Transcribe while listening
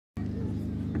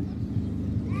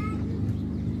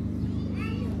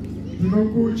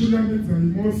ndinokuchinamidza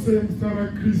mose muzita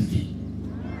raKristu.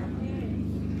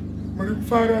 Muri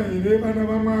kufara here vana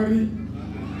vaMwari?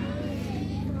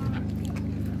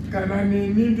 Kana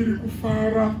neni ndiri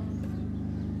kufara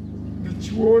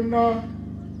ndichiona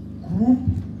group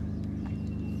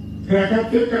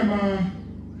rakapfeka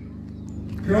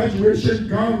graduation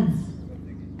gowns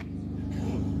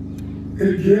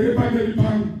rigere pamberi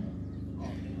pangu.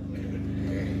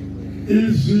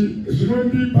 Izvi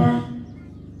zvinondipa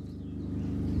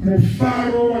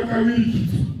mufaro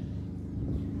wakawikidzwa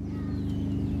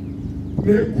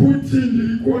nekuti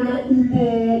ndiri kuona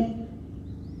umbowo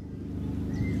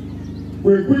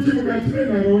hwekuti mukati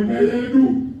menharaunda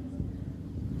yedu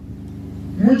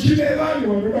muchine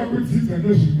vanhu vanoda kudzidza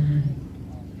nezveMwari,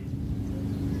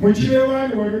 muchine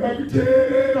vanhu vanoda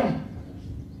kuteerera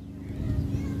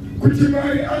kuti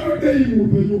Mwari anodei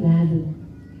muupenyu hwavo.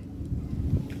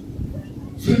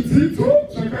 Zvidzidzo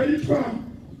zvakaitwa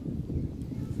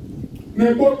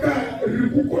neboka riri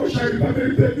kukosha riri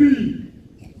pamberi pedu,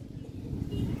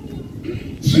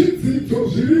 zvidzidzo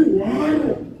zviri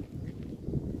hwaro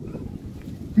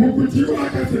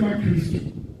mukutivaka semaKristu,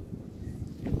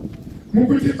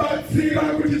 mukutibatsira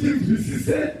kuti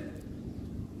tinzwisise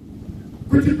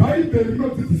kuti Bhaibheri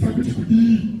rinodzidzisa kuti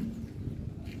kudii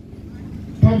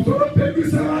pamusoro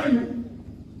pedu savanhu,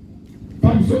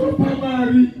 pamusoro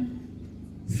paMwari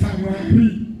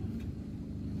saMwari.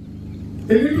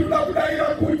 Ini ndinoda kudayira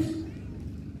kuti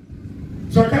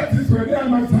zvakadzidzwa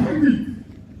nehama dzangu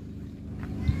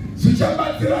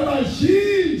zvichabatsira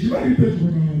vazhinji vari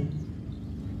pedyo navo,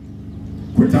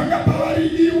 kutanga pavari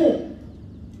ivo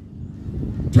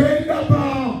toenda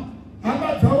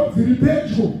pahama dzavo dziri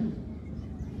pedyo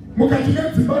mukati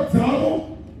medzimba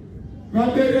dzavo,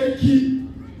 vabereki,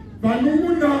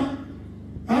 vanun'una,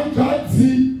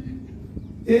 hanzvadzi,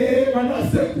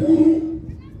 vanasekuru,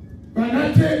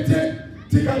 vanatete.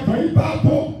 Tikabva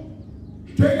ipapo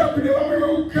toenda kune vamwe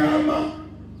veukama,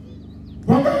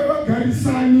 vangave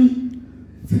vagarisani,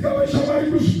 dzingave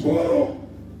shamwari kuzvikoro,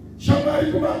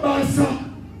 shamwari kumabasa,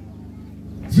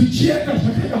 zvichienda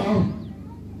zvakadaro.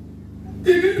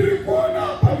 Ini ndiri kuona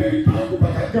pamberi pangu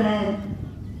pakagara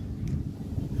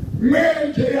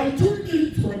mwenje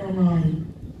yatungidzwa naMwari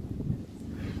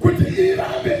kuti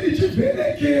irambe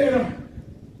ichivhenekera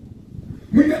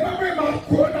mune mamwe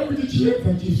makona kuti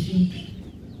chiedza chisvike.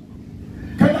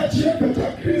 Kana chiedza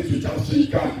chaKristu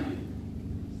chasvika,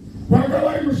 vanga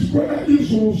vari kuzvikona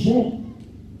izvozvo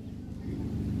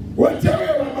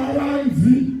woteverwa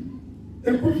maranzi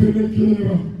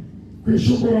ekuvhenekera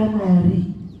kweshoko raMwari.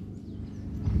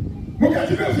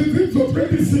 Mukati mezvidzidzo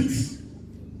 26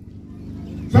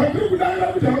 zvandiri kudayira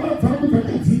kuti hama dzangu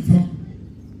dzakadzidza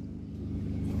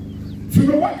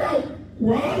dzinovaka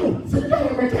hwaro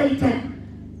sekutaura kwataita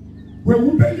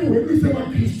hweupenyu hwedu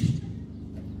semaKristu.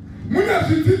 Mune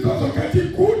zvidzidzo zvakati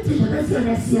kuti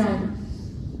zvakasiyana siyana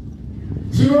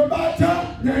zvinobata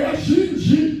nyaya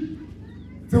zhinji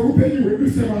dzeupenyu hwedu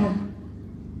sevanhu.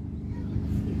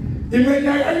 Imwe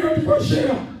nyaya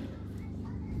inotikoshera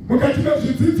mukati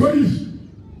mezvidzidzo izvi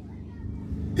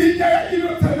inyaya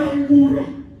inotsanangura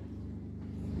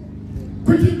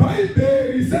kuti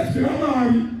Bhaibheri sezvi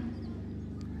raMwari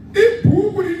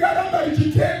ibhuku ringaramba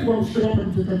richitendwa kusvika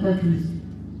pakudzoka kwaKristu.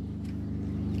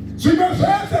 Zvimwe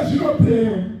zvese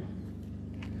zvinopera,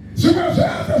 zvimwe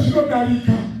zvese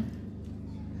zvinodarika,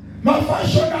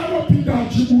 mafashoni anopinda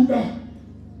achibuda,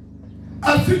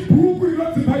 asi bhuku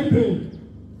rinonzi Bhaibheri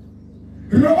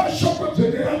rinova shoko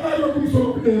dzvene raMwari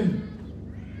wekumusoro kudenga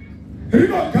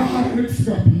rinogara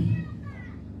nekusingaperi.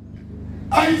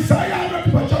 Isaya anoti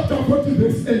pachapter 40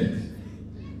 verse 8,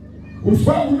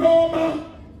 uswa hunooma,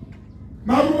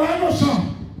 maruva anosvava,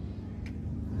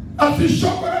 asi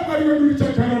shoko raMwari wedu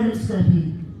richagara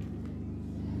nekusingaperi.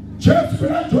 Jesu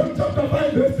kuna John chapter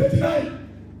 5 verse 39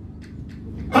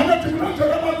 anoti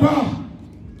munotora magwava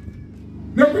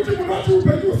nekuti munoti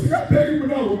upenyu husingaperi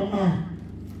muna huna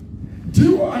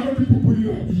ndiwo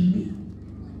anotipupurira ini.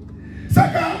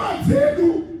 Saka hama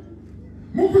dzedu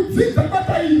mukudzidza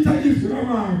kwataita izwi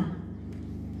raMwari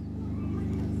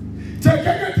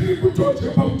takanga tiri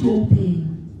kutodya pamuti weupenyu.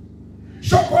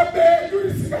 Shoko benyu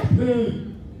risingaperi,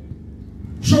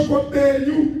 shoko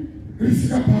benyu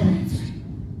risingaparadzwi.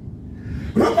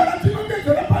 Ropa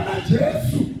ratinongedzera pana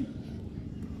Jesu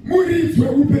muridzi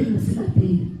weupenyu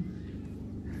husingaperi,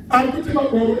 ari kuti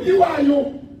magwaro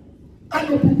iwayo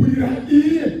anopupurira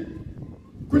iye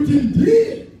kuti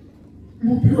ndiye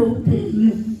mupi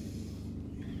weupenyu.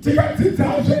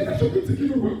 Tikadzidzazve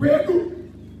nezvekudzikinurwa kwedu,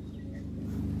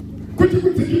 kuti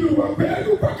kudzikinurwa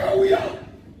kwedu kwakauya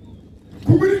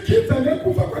kubudikidza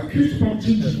nekufa kwaKristu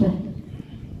pamuchinjikwa.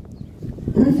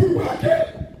 rufu rwake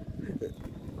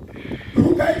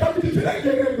rukaita kuti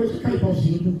tiregererwe zvakaipa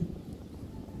zvedu.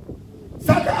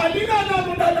 Saka handina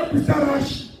anodada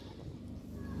kusarashi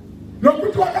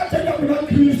nokuti wakatenda muna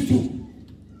Kristu.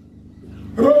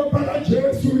 Ropa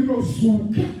raJesu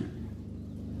rinosuka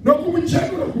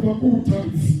nokumuchenura kubva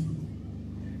kuutadzi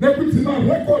nekudzima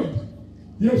record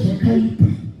yezvakaipa.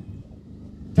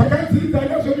 Takadzidzisa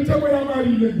nezvemitemo yaMwari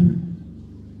negumi.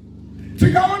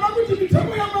 Tikaona kuti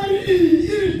mitemo yaMwari iyi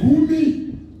iri gumi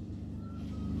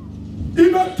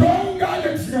inotonga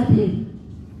nekusingaperi.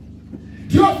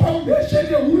 Ndiyo foundation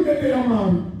yehurumende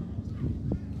yaMwari.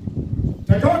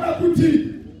 Takaona kuti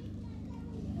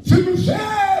zvinhu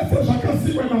zvese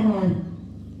zvakasikwa naMwari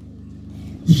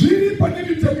zviripo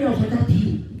nemitemo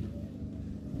yazvakapiwa.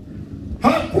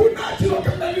 Hakuna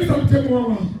chinokanganisa mutemo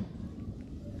waMwari.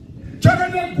 Chana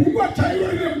negungwa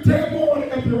chairo rine mutemo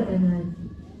warakapiwa naMwari.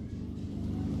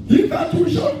 He that who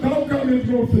shall now come and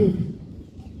no faith.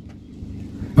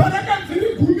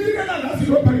 Parakanziri gumire nanhasi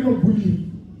ndo parinogumira.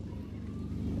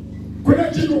 Kuna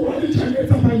chinhu wani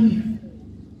chanetsa panyika.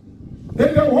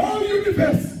 In the whole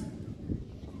universe.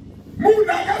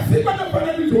 Munhu akasikwa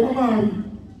nemufananidzo waMwari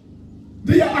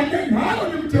ndiye ane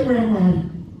nharo nemutemo yaMwari.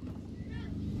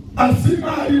 Asi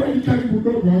Mwari wanikari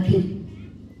rudo rwake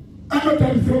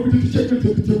anotarisira kuti tichengete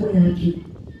mitemo yake.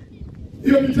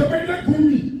 Iyo mitemo ine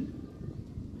gumi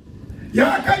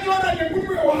yaakanyora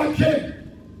nemunwe wake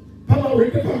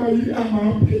pamahwende pamairi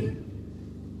amabwe.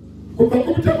 Kubva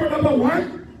kumutemo number 1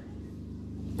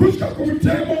 kusvika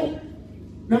kumutemo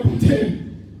number 10.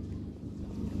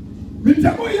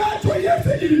 Mitemo yacho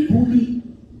yese iri gumi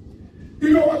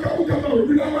inowaka ukama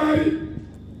hwedu naMwari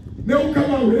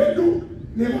neukama hwedu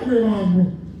nevamwe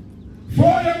vanhu.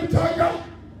 4 yekutanga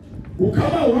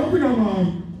ukama hwangu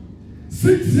naMwari.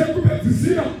 6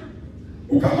 yekupedzisira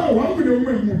ukama hwangu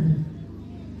neumwe munhu.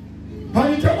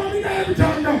 Pamitemo mina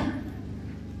yekutanga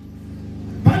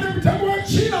pane mutemo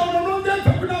wechina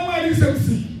unonongedza kuna Mwari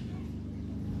semusiki.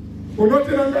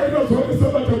 Unoti rangarira zuva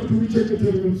reSabata kuti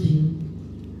uchengeterwe zvinhu.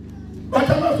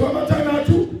 Bata mazuva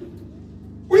matanhatu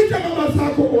uite mabasa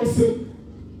ako ose.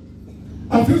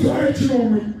 Asi zuva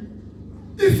rechinomwe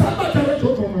iSabata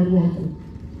raJehovha Mwari wako.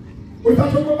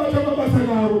 Usatombobata mabasa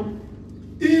naro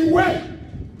iwe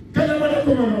kana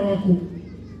mwanakomana wako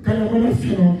kana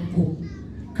mwanasikana wako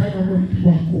kana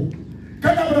mwanakomana wako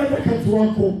kana mwanakadzi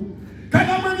wako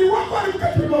kana mwani wako ari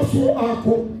mukati memasuo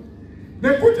ako.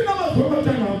 Nekuti namazuva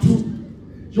matanhatu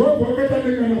Jehovha wakaita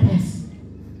denga napasi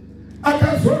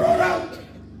akazorora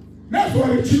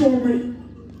nezuva rechinomwe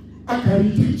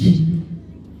akariita chinhu.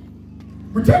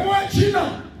 Mutemo wechina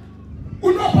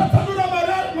unopatsanura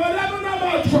Mwari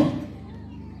anonamatwa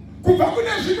kubva kune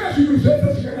zvimwe zvinhu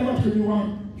zvese zvinganamatwa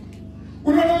nevanhu.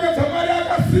 Unonongedza Mwari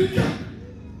akasika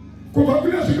kubva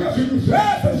kune zvimwe zvinhu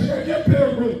zvese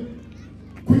zvinganyeperwe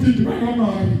kuti ndivana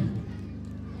Mwari.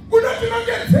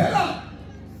 Unotinongedzera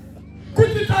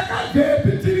kuti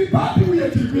takabvepi, tiri papi uye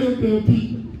tiri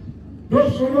kuendepi.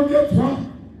 Ndozvinonongedzwa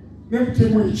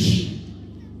nemutemo wechina.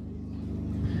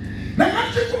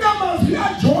 Ndakatifunga mazwi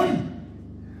aJohn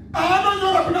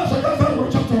aanonyora kuna zvakazarwa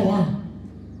chapter 1.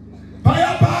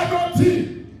 Paya paanoti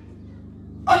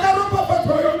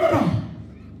akaropafadzwa yondorama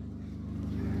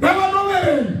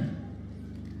navanoverenga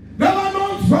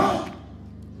navanonzwa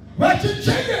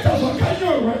vachichengeta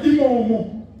zvakanyorwa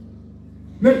imomo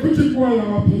nekuti nguva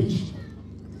yava pedyo.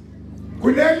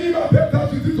 Kunemi vapedza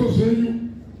zvidzidzo zvenyu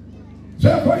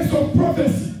zveVoice of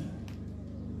Prophecy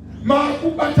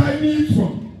makubatanidzwa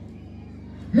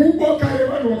muboka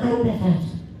revanhu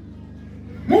vakaropafadzwa,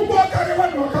 muboka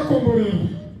revanhu vakakomborerwa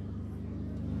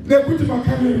nekuti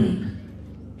makaverenga.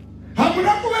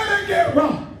 Hamuna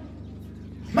kuverengerwa,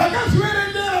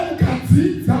 makazviverengera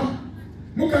mukadzidza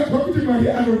mukanzwa kuti Mwari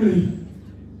anodei.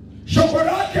 Shoko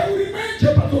rake uri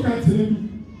mwenje patsoka dzedu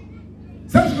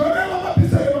sezvinoreva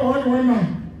mapisareva 1:1.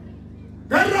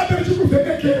 Ngarirambe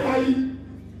richikuvhenekerai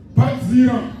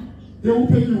panzira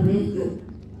yeupenyu hwenyu.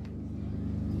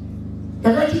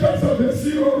 Takachitarisa vhesi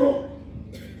iroro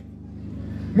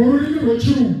mururimi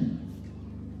rwechirungu.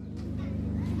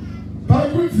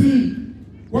 Pakunzi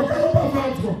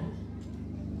wakaropafadzwa,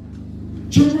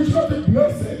 chirungu chinoti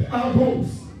blessed are those.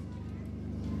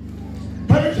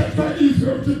 Panochaita izwi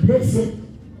rekuti blessed.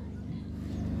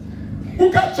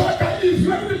 Ukatsvaka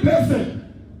izwi rekuti blessed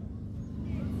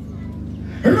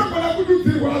rinogona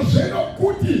kududzirwa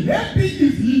zvenokuti happy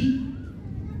is he.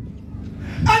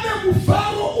 Ane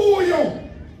mufaro uyo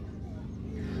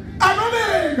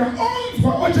anoverenga,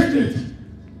 onzwa, ochengeta.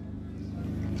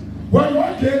 Vanhu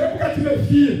vagere mukati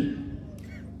mefiye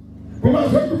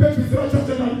kumazuva ekupedzisira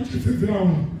chatenani tichidzidzira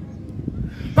vanhu.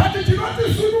 But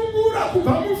tinotisunungura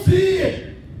kubva muvhiye.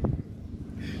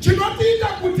 Chinotiita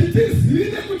kuti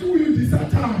tizive kuti uyu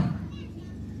ndiSatani.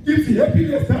 It's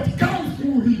happiness that comes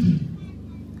through reading.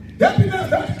 Happiness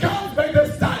that comes by the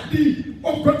study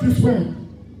of God's word.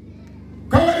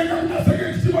 Kawaida na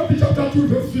 2 Timothy chapter 2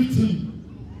 verse 15.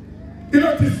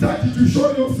 It is study to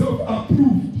show yourself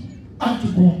approved unto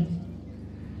God.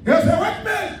 There's a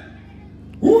workman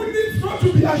who needs not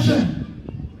to be ashamed,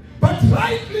 but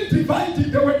rightly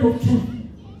dividing the word of truth.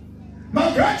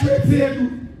 My graduates here,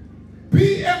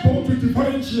 be able to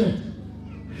differentiate,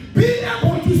 be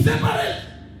able to separate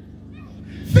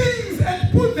things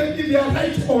and put them in their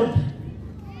right order.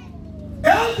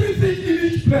 Everything in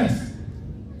each place.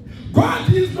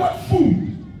 God is not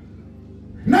food,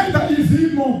 neither is he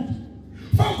mocked.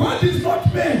 For God is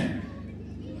not man.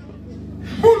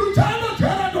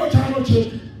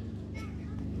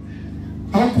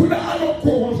 Hakuna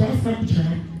anokoza asina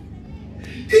kuchara.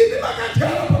 Ini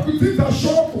makatara pakudzidza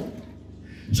shoko.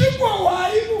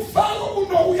 Chingowai mufaro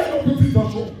unouya nokudzidza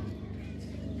shoko.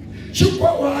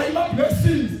 Chingowai ma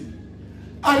blessings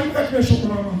ari mukati meshoko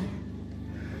raMwari.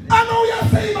 Anouya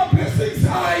sei ma blessings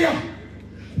aya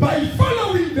by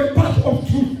following the path of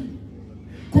truth.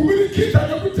 Kuburikidza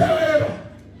nekutevera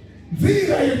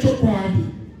nzira yechokwadi.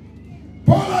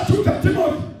 Paul atuudza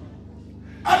Timothy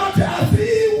anoti asi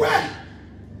iwe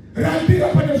rambira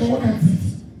pane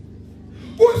zvawakadzidza.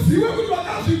 Uzive kuti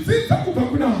wakazvidzidza kubva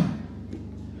kunani.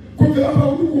 Kubvira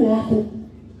pauduku hwako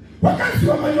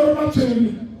wakaziva manyoro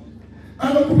matsvene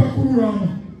anokupa kururama.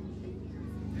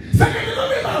 Saka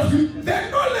ndinomemazvi, the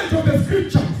knowledge of the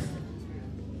scriptures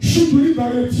should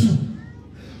liberate you.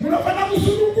 Munofana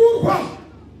kusunungurwa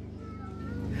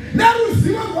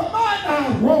neruzivo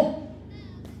rwamanarwo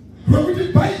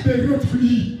rwekuti Bhaibheri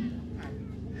rotwii.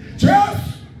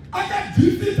 Jesu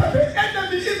akadhifita the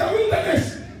enemy in the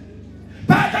wilderness.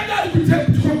 Paakanga ari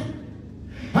kuteptwa,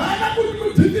 haana kuti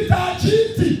kudhifita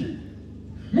achiti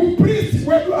mupristi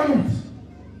wedu anoti,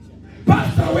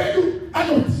 pastor wedu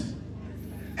anoti,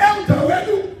 elder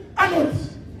wedu anoti.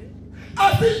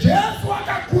 Asi Jesu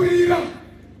akakurira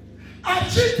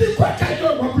achiti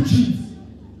kwakanyorwa kuchinzi.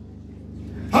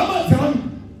 Hama dzangu,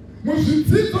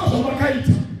 muzvidzidzo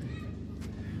zvamakaita,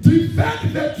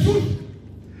 defend the truth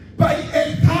by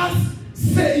a thus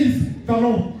says the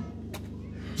Lord.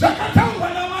 Zvakataurwa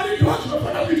naMwari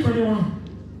ndozvinofana kuitwa nevanhu.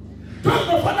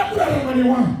 Ndozvinofana kurarama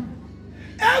nevanhu.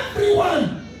 Everyone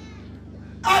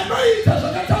anoita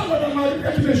zvakataurwa naMwari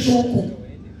mukati meshoko,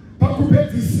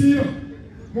 pakupedzisira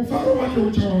mufaro wake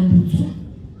uchawandudzwa.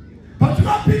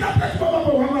 Patinopinda mukati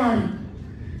mwamambo hwaMwari,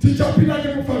 tichapinda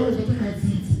nemufaro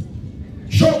wezvatakadzidza.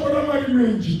 Shoko raMwari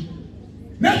mwenje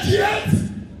nechiedza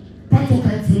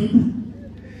patsoka dzedu.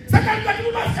 Saka mukati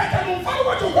mumasikatano mufaro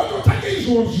wacho ngondotanga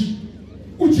izvozvi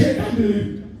uchienda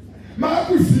mberi.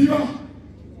 Maakuziva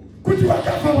kuti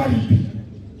wakafa varipi.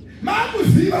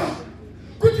 Maakuziva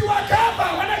kuti wakafa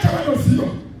hawana chavanoziva.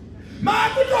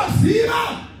 Maakutoziva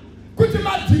kuti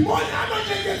madhimoni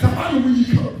anonyengedza vanhu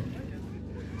munyika.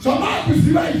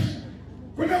 Zvamaakuziva izvi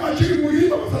kune vachiri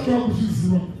muriva vasati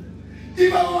vakuzviziva.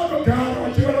 Ivavo vanogara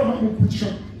vachirarama mukutya.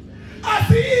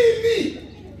 Asi imi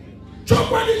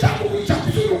chokwadi changu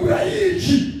chakusunungura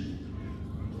ichi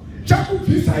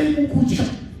chakubvisai mukutya,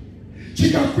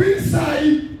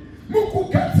 chikakwirisai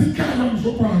mukugadzikana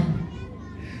muzvokwadi.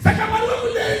 Saka Mwari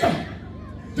wekudenga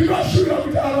ndinoshuvira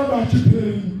kuti aramba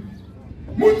achipenyu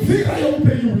munzira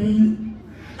youpenyu hwenyu,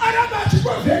 aramba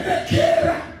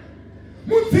achikovhenekera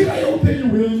munzira youpenyu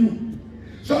hwenyu.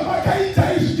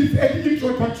 Zvamakaita izvi is an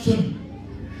introduction.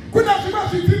 Kuna zvimwe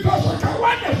zvidzidzo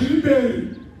zvakawanda zviri mberi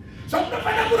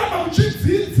zvamunofana kuramba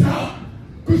muchidzidza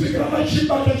kusvikira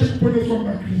machibata chekuponeswa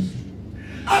muna Kristu.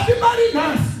 Asi mari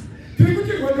nhasi tiri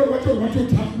kuti rwendo rwacho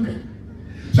rwatotanga.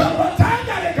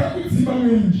 Zvarwatanga rega kudzima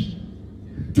mwenje.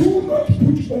 Do not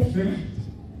put off the light.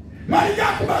 Mwari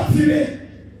ngakubatsire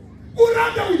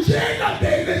urambe uchienda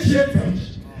mberi nechiedza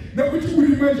ichi, nekuti uri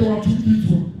mwenje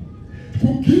watukidzwa. To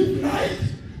give light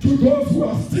to those who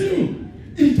are still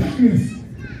in darkness.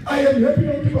 I am happy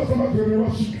to give us some of the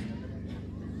worship.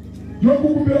 You are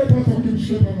going to be able to give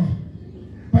straight on.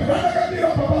 But I can't be a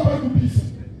papa to peace.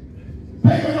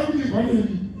 I can't give one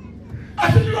enemy.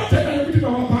 I think you are telling everything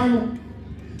about panel.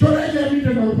 To let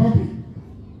everything in the republic.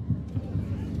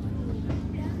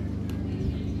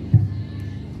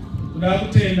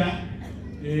 Kutenda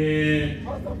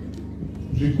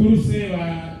zvikuru sei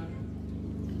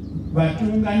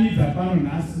vatunganidza pano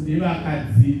nhasi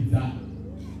nevakadzidza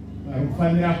vari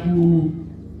kufanira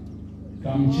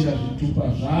kugamuchira zvitupa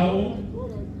zvavo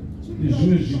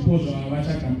nezvimwe zvipo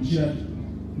zvavachagamuchira.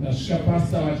 Ndasvika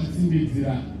pasita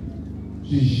vachitsimbidzira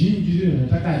zvizhinji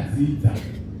zvezvatakadzidza